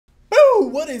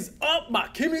What is up, my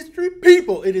chemistry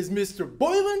people? It is Mr.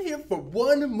 Boylan here for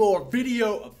one more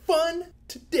video of fun.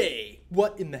 Today,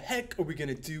 what in the heck are we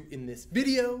gonna do in this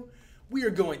video? We are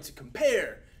going to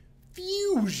compare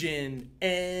fusion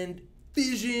and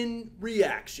fission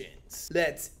reactions.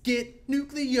 Let's get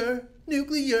nuclear.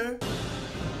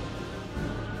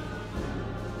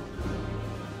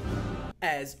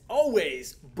 As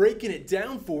always, breaking it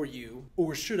down for you,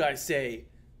 or should I say,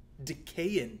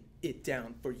 decaying it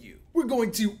down for you. We're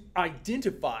going to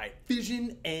identify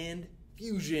fission and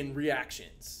fusion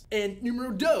reactions. And numero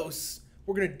dos,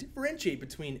 we're going to differentiate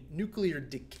between nuclear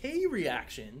decay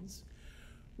reactions,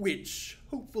 which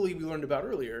hopefully we learned about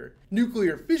earlier,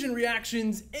 nuclear fission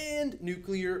reactions, and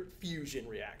nuclear fusion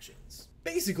reactions.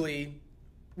 Basically,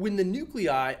 when the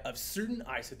nuclei of certain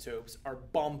isotopes are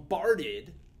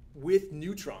bombarded with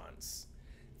neutrons,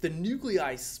 the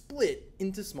nuclei split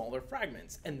into smaller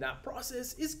fragments, and that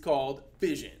process is called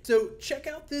fission. So check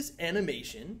out this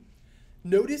animation.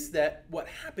 Notice that what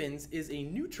happens is a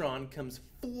neutron comes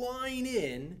flying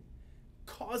in,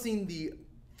 causing the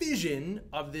fission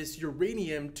of this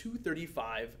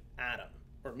uranium-235 atom,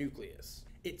 or nucleus.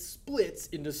 It splits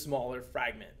into smaller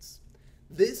fragments.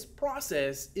 This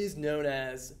process is known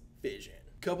as fission.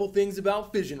 Couple things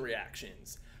about fission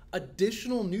reactions.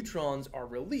 Additional neutrons are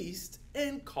released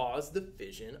and cause the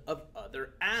fission of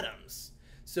other atoms.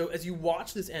 So as you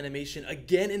watch this animation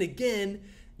again and again,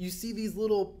 you see these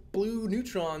little blue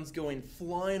neutrons going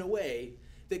flying away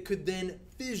that could then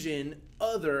fission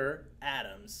other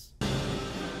atoms.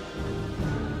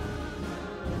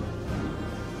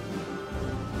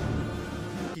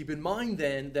 Keep in mind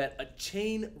then that a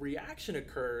chain reaction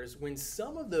occurs when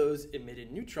some of those emitted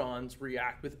neutrons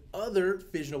react with other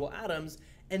fissionable atoms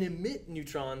and emit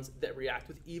neutrons that react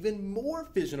with even more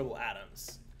fissionable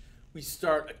atoms. We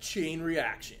start a chain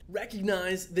reaction.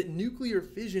 Recognize that nuclear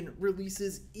fission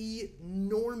releases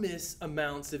enormous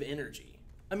amounts of energy.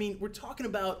 I mean, we're talking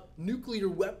about nuclear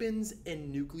weapons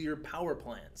and nuclear power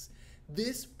plants.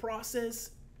 This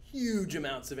process, huge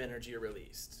amounts of energy are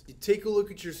released. You take a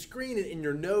look at your screen and in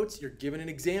your notes, you're given an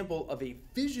example of a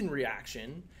fission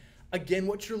reaction. Again,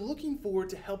 what you're looking for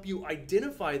to help you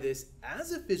identify this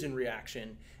as a fission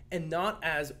reaction and not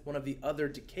as one of the other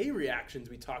decay reactions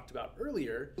we talked about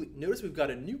earlier. Notice we've got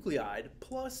a nuclide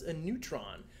plus a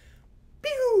neutron.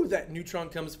 Pew! That neutron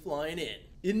comes flying in.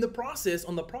 In the process,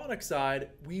 on the product side,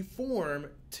 we form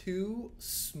two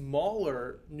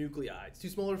smaller nuclides, two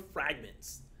smaller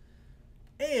fragments,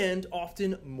 and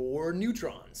often more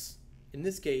neutrons. In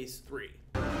this case, 3.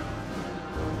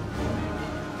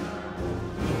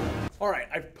 All right,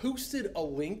 I've posted a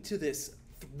link to this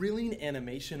thrilling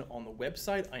animation on the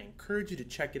website. I encourage you to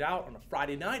check it out on a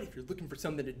Friday night if you're looking for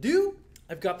something to do.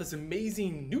 I've got this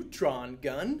amazing neutron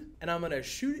gun, and I'm gonna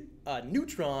shoot a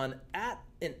neutron at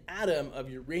an atom of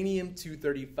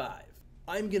uranium-235.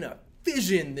 I'm gonna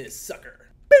fission this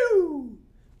sucker. Boo!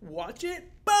 Watch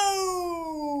it.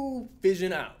 Boom!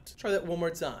 Fission out. Try that one more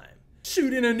time.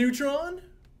 Shoot in a neutron.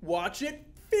 Watch it.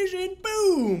 Fission,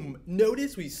 boom!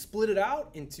 Notice we split it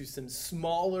out into some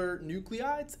smaller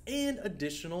nuclides and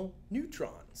additional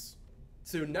neutrons.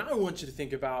 So now I want you to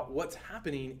think about what's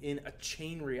happening in a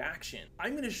chain reaction.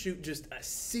 I'm gonna shoot just a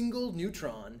single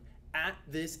neutron at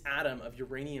this atom of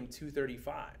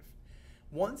uranium-235.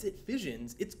 Once it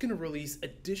fissions, it's gonna release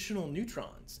additional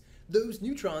neutrons. Those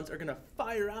neutrons are gonna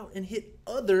fire out and hit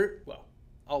other, well,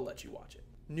 I'll let you watch it.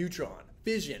 Neutron,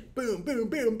 fission, boom, boom,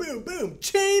 boom, boom, boom,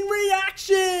 chain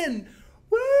reaction!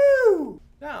 Woo!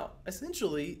 Now,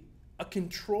 essentially, a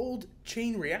controlled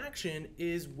chain reaction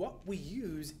is what we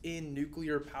use in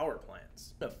nuclear power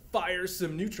plants. I'm gonna fire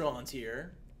some neutrons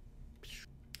here,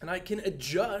 and I can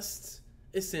adjust,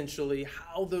 essentially,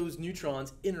 how those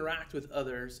neutrons interact with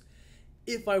others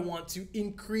if I want to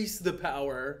increase the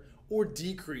power or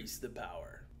decrease the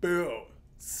power. Boom!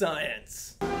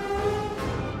 Science!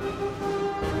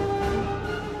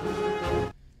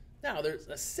 Now, there's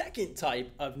a second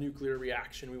type of nuclear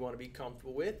reaction we want to be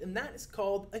comfortable with, and that is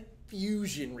called a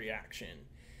fusion reaction.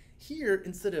 Here,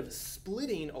 instead of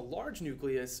splitting a large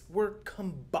nucleus, we're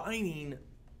combining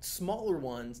smaller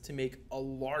ones to make a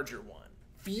larger one,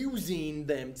 fusing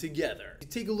them together. If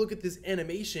you take a look at this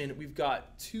animation, we've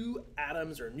got 2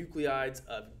 atoms or nuclides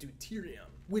of deuterium,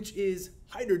 which is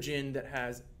hydrogen that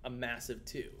has a massive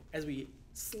 2. As we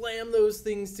slam those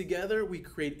things together, we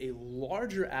create a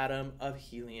larger atom of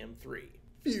helium-3.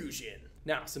 Fusion.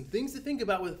 Now, some things to think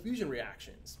about with fusion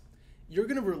reactions. You're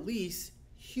going to release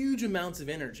huge amounts of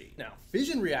energy. Now,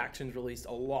 fission reactions release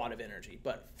a lot of energy,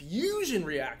 but fusion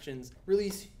reactions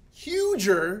release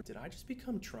huger, did I just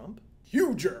become Trump?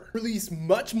 huger, release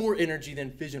much more energy than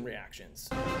fission reactions.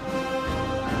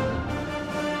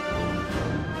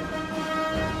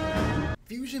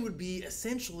 Fusion would be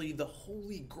essentially the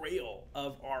holy grail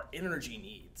of our energy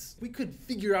needs. We could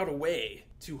figure out a way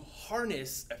to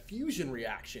harness a fusion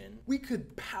reaction. We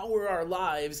could power our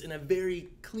lives in a very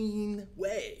clean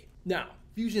way. Now,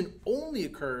 fusion only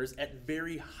occurs at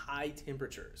very high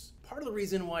temperatures. Part of the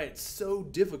reason why it's so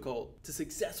difficult to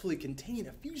successfully contain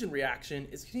a fusion reaction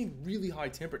is you need really high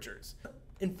temperatures.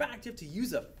 In fact, you have to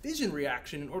use a fission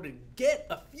reaction in order to get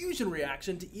a fusion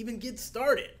reaction to even get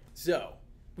started. So,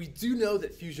 we do know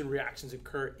that fusion reactions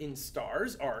occur in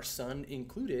stars, our sun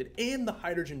included, and the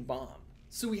hydrogen bomb.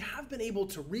 So we have been able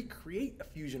to recreate a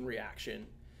fusion reaction,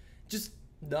 just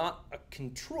not a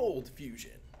controlled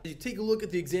fusion. You take a look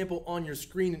at the example on your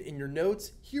screen and in your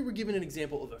notes. Here we're given an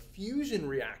example of a fusion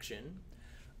reaction.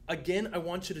 Again, I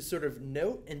want you to sort of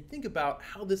note and think about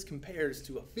how this compares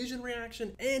to a fission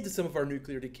reaction and to some of our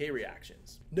nuclear decay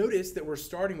reactions. Notice that we're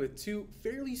starting with two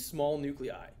fairly small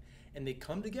nuclei, and they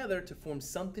come together to form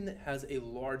something that has a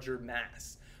larger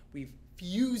mass. We've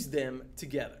fused them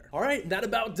together. All right, that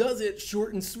about does it.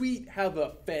 Short and sweet. Have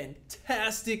a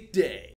fantastic day.